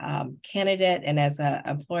a candidate and as an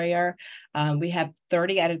employer. We have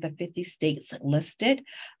 30 out of the 50 states listed.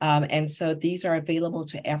 And so these are available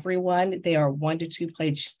to everyone. They are 1 to 2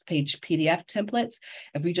 page PDF templates.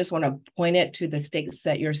 If we just want to point it to the states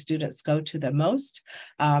that your students go to the most,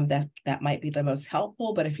 that might be the most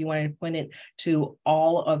helpful. But if you want to point it to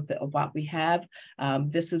all of what we have,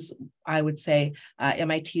 this is, I would say,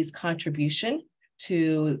 MIT's contribution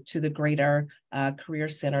to the greater career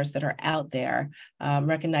centers that are out there,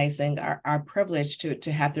 recognizing our privilege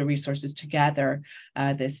to have the resources to gather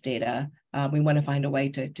this data. We want to find a way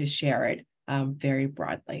to share it very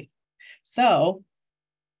broadly. So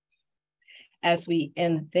as we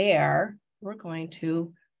end there, we're going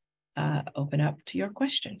to open up to your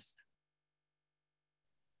questions.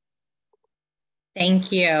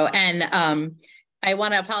 Thank you. And I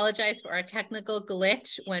want to apologize for our technical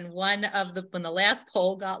glitch when when the last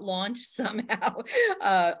poll got launched. Somehow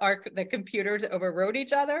the computers overrode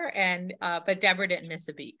each other, and but Deborah didn't miss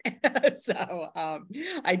a beat. So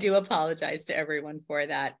I do apologize to everyone for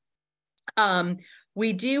that.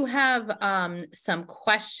 We do have some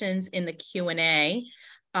questions in the Q&A,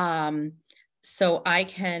 so I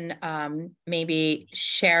can maybe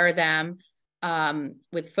share them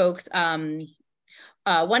with folks.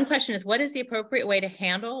 One question is, what is the appropriate way to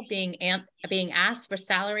handle being asked for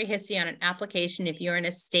salary history on an application if you're in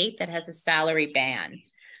a state that has a salary ban?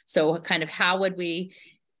 So kind of how would we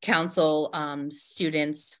counsel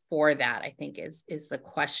students for that, I think is the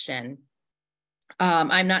question.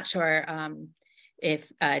 I'm not sure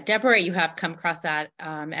if Deborah, you have come across that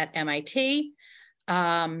at MIT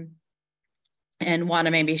and want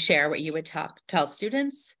to maybe share what you would tell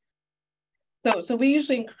students. So we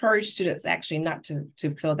usually encourage students actually not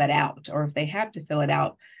to fill that out, or if they have to fill it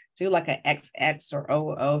out, do like an XX or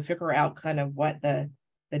OO, figure out kind of what the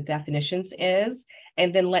definitions is,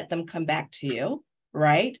 and then let them come back to you,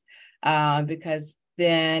 right? Because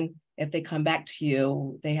then if they come back to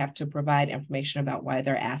you, they have to provide information about why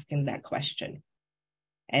they're asking that question.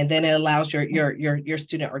 And then it allows your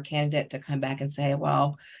student or candidate to come back and say,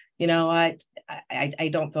 well, you know what, I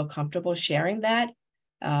don't feel comfortable sharing that.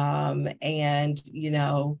 And, you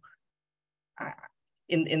know,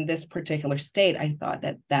 in this particular state, I thought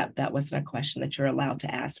that wasn't a question that you're allowed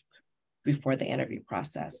to ask before the interview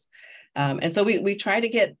process. And so we try to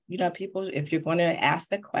get, you know, people, if you're going to ask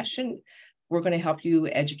the question, we're going to help you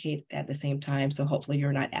educate at the same time. So hopefully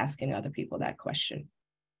you're not asking other people that question.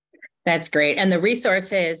 That's great. And the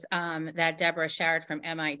resources that Deborah shared from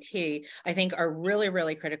MIT, I think are really,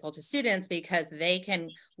 really critical to students because they can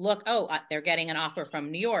look, they're getting an offer from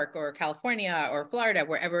New York or California or Florida,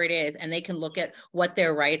 wherever it is, and they can look at what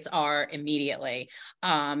their rights are immediately.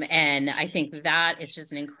 And I think that is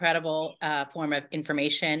just an incredible form of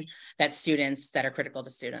information that are critical to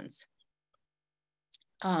students.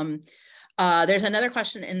 There's another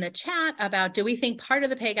question in the chat about, do we think part of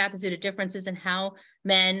the pay gap is due to differences in how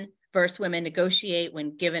men versus women negotiate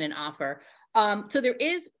when given an offer? So there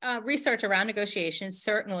is research around negotiations,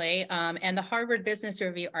 certainly, and the Harvard Business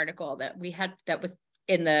Review article that we had that was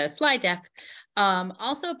in the slide deck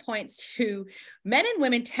also points to men and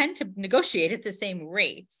women tend to negotiate at the same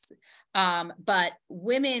rates, but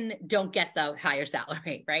women don't get the higher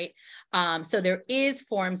salary, right? So there is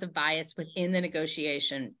forms of bias within the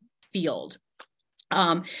negotiation field.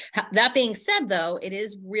 That being said, though, it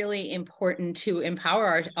is really important to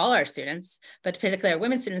empower all our students, but particularly our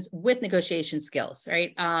women students, with negotiation skills,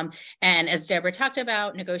 right? And as Deborah talked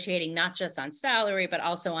about, negotiating not just on salary, but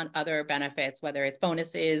also on other benefits, whether it's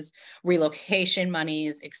bonuses, relocation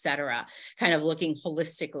monies, et cetera, kind of looking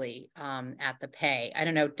holistically at the pay. I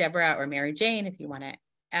don't know, Deborah or Mary Jane, if you want to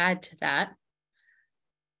add to that.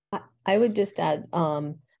 I would just add,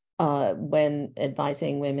 when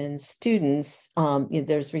advising women students,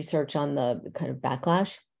 there's research on the kind of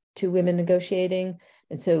backlash to women negotiating.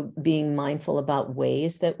 And so being mindful about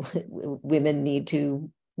ways that women need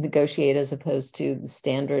to negotiate as opposed to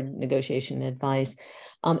standard negotiation advice.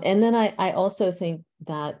 And then I also think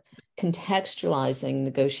that contextualizing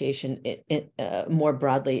negotiation more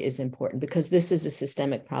broadly is important, because this is a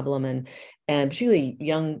systemic problem, and particularly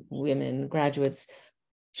young women graduates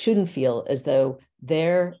shouldn't feel as though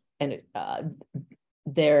they're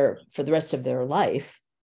for the rest of their life,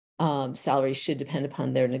 salaries should depend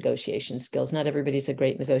upon their negotiation skills. Not everybody's a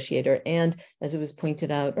great negotiator. And as it was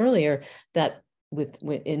pointed out earlier, that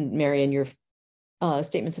in Mary and your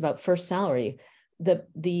statements about first salary,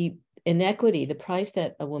 the inequity, the price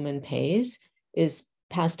that a woman pays is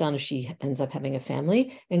passed on if she ends up having a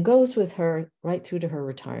family, and goes with her right through to her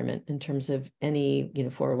retirement in terms of any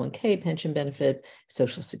 401k, pension benefit,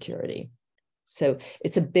 Social Security. So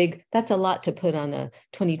that's a lot to put on a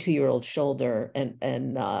 22-year-old shoulder, and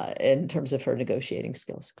in terms of her negotiating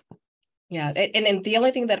skills. Yeah, and the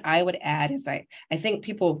only thing that I would add is I think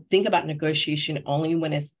people think about negotiation only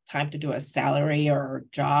when it's time to do a salary or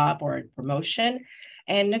a job or a promotion,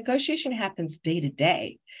 and negotiation happens day to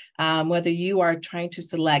day. Whether you are trying to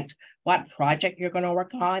select what project you're going to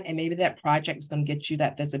work on, and maybe that project is going to get you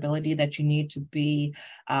that visibility that you need to be,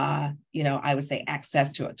 I would say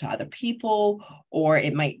access to other people, or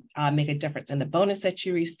it might make a difference in the bonus that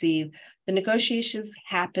you receive. The negotiations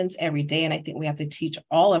happens every day, and I think we have to teach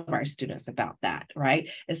all of our students about that, right?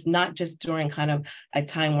 It's not just during kind of a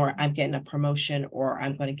time where I'm getting a promotion or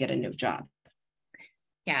I'm going to get a new job.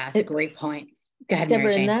 Yeah, that's a great point. Go ahead,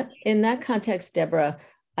 Deborah. Mary Jane. In that context, Deborah,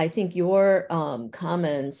 I think your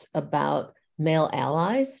comments about male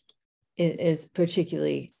allies is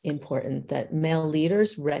particularly important, that male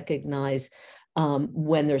leaders recognize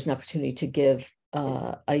when there's an opportunity to give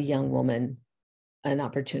a young woman an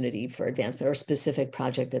opportunity for advancement or a specific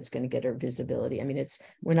project that's going to get her visibility. I mean,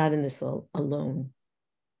 we're not in this alone.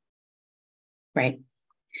 Right.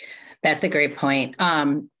 That's a great point.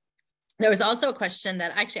 There was also a question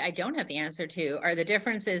that actually I don't have the answer to. Are the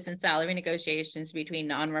differences in salary negotiations between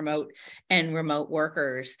non-remote and remote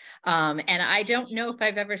workers? And I don't know if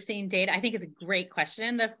I've ever seen data. I think it's a great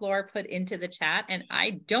question that Flora put into the chat, and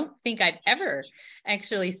I don't think I've ever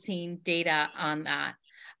actually seen data on that.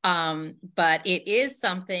 But it is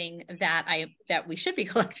something that we should be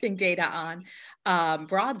collecting data on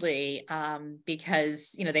broadly,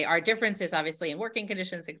 because they are differences obviously in working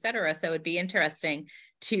conditions, et cetera. So it'd be interesting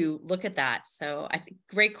to look at that. So I think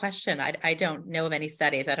great question. I don't know of any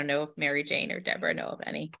studies. I don't know if Mary Jane or Deborah know of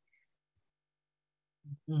any.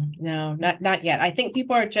 No, not yet. I think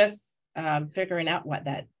people are just figuring out what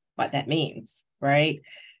that means, right?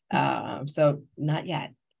 So not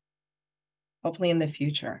yet. Hopefully in the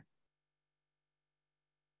future.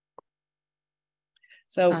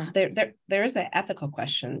 So there is an ethical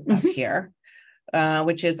question up here,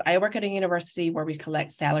 which is, I work at a university where we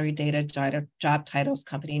collect salary data, job titles,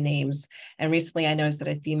 company names. And recently I noticed that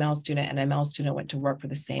a female student and a male student went to work for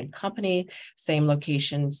the same company, same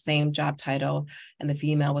location, same job title, and the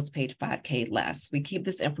female was paid $5,000 less. We keep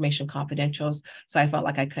this information confidential, so I felt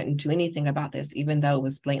like I couldn't do anything about this, even though it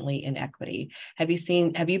was blatantly inequity. Have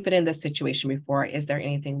you been in this situation before? Is there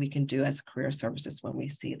anything we can do as career services when we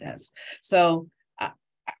see this? So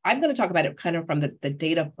I'm going to talk about it kind of from the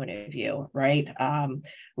data point of view, right?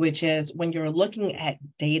 Which is when you're looking at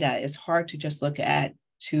data, it's hard to just look at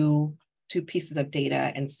two pieces of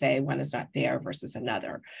data and say one is not fair versus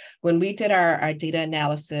another. When we did our data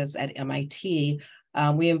analysis at MIT,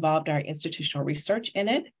 we involved our institutional research in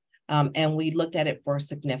it, and we looked at it for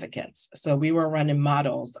significance. So we were running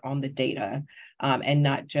models on the data and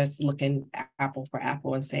not just looking apple for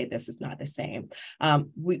apple and say this is not the same.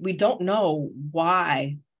 We don't know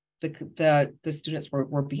why the students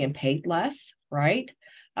were being paid less, right?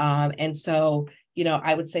 And so,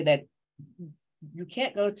 I would say that you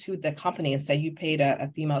can't go to the company and say you paid a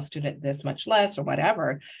female student this much less or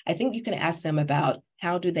whatever. I think you can ask them about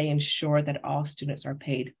how do they ensure that all students are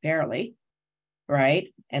paid fairly,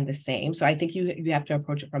 right? And the same. So I think you have to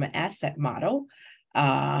approach it from an asset model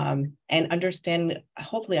and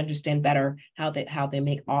hopefully understand better how they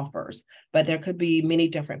make offers. But there could be many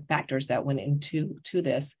different factors that went into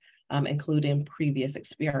this, including previous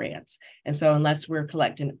experience. And so unless we're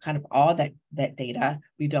collecting kind of all that data,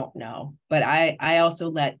 we don't know. But I also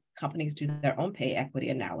let companies do their own pay equity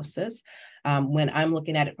analysis. When I'm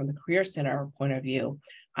looking at it from the Career Center point of view,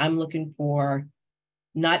 I'm looking for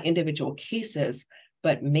not individual cases,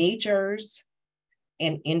 but majors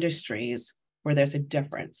and industries where there's a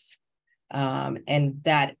difference. And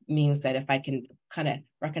that means that if I can kind of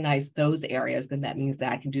recognize those areas, then that means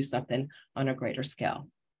that I can do something on a greater scale.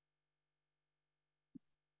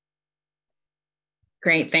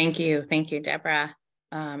 Great, thank you, Deborah.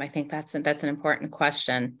 I think that's an important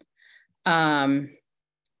question. Another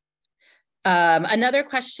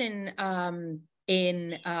question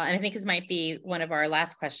and I think this might be one of our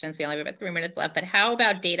last questions. We only have about 3 minutes left, but how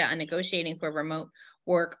about data on negotiating for remote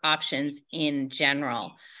work options in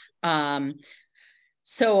general? We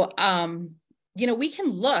can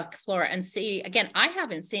look, Flora, and see, again, I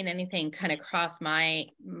haven't seen anything kind of cross my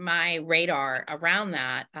radar around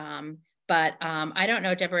that. But I don't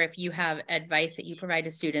know, Deborah, if you have advice that you provide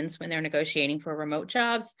to students when they're negotiating for remote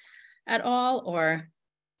jobs at all, or?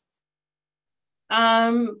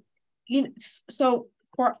 So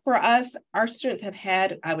for us, our students have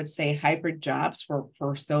had, I would say, hybrid jobs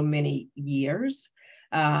for so many years.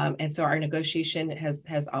 And so our negotiation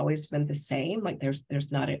has always been the same. Like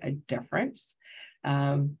there's not a difference.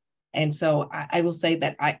 And so I will say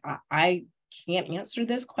that I can't answer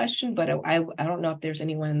this question, but I don't know if there's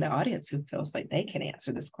anyone in the audience who feels like they can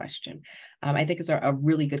answer this question. I think it's a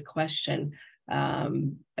really good question. I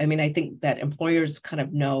think that employers kind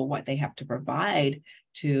of know what they have to provide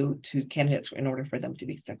to candidates in order for them to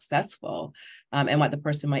be successful. And what the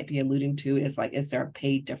person might be alluding to is like, is there a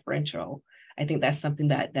pay differential? I think that's something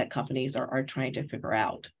that companies are trying to figure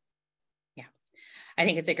out. Yeah, I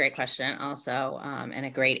think it's a great question also, and a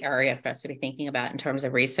great area for us to be thinking about in terms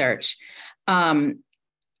of research. There's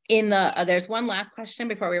one last question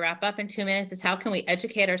before we wrap up in 2 minutes, is how can we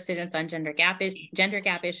educate our students on gender gap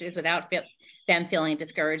issues without them feeling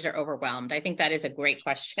discouraged or overwhelmed? I think that is a great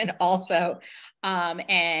question also.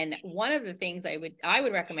 And one of the things I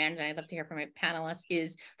would recommend, and I'd love to hear from my panelists,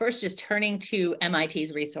 is first just turning to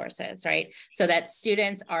MIT's resources, right? So that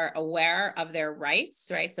students are aware of their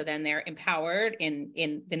rights, right? So then they're empowered in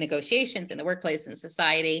the negotiations in the workplace and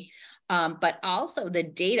society. But also the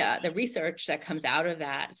data, the research that comes out of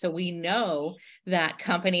that. So we know that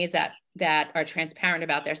companies that are transparent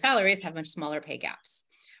about their salaries have much smaller pay gaps,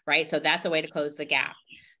 right? So that's a way to close the gap.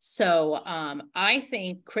 So I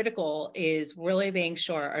think critical is really being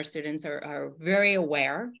sure our students are very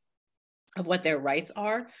aware of what their rights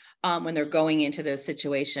are when they're going into those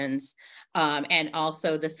situations, and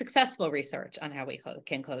also the successful research on how we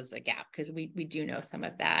can close the gap, because we do know some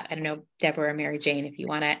of that. I don't know, Deborah or Mary Jane, if you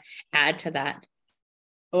want to add to that.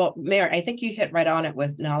 Well, Mary, I think you hit right on it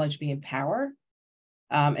with knowledge being power,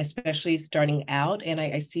 especially starting out. And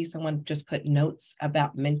I see someone just put notes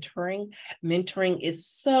about mentoring. Mentoring is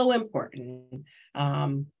so important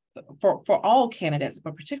for all candidates,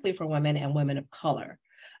 but particularly for women and women of color.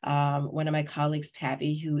 One of my colleagues,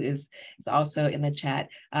 Tabby, who is also in the chat,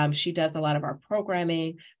 she does a lot of our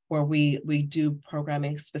programming where we do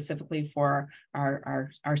programming specifically for our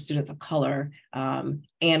students of color. And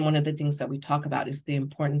one of the things that we talk about is the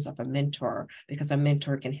importance of a mentor, because a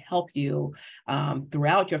mentor can help you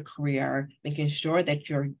throughout your career, making sure that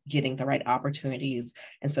you're getting the right opportunities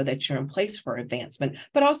and so that you're in place for advancement,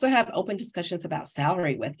 but also have open discussions about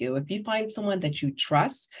salary with you. If you find someone that you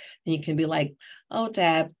trust, then you can be like, oh,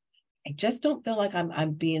 Deb, I just don't feel like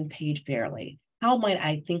I'm being paid fairly. How might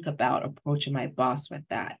I think about approaching my boss with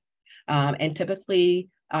that? And typically,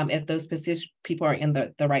 if those people are in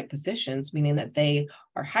the right positions, meaning that they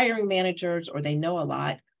are hiring managers or they know a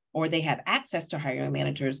lot, or they have access to hiring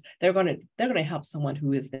managers, they're going to help someone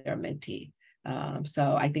who is their mentee.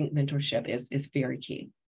 So I think mentorship is very key.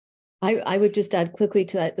 I would just add quickly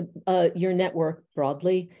to that, your network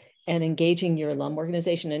broadly and engaging your alum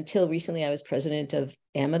organization. Until recently, I was president of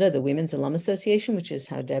AMITA, the Women's Alum Association, which is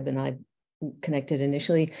how Deb and I connected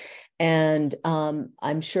initially. And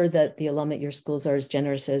I'm sure that the alum at your schools are as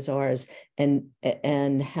generous as ours, and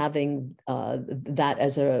having that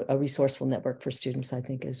as a resourceful network for students, I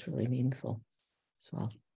think is really meaningful as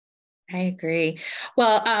well. I agree.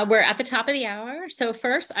 Well, we're at the top of the hour. So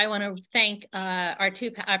first, I want to thank our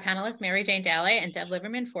panelists, Mary Jane Daly and Deb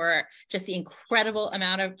Liverman, for just the incredible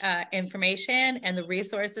amount of information and the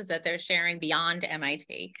resources that they're sharing beyond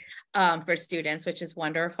MIT for students, which is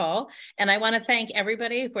wonderful. And I want to thank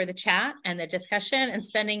everybody for the chat and the discussion and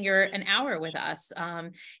spending an hour with us.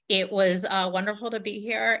 It was wonderful to be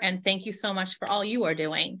here, and thank you so much for all you are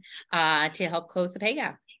doing to help close the pay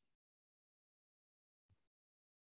gap.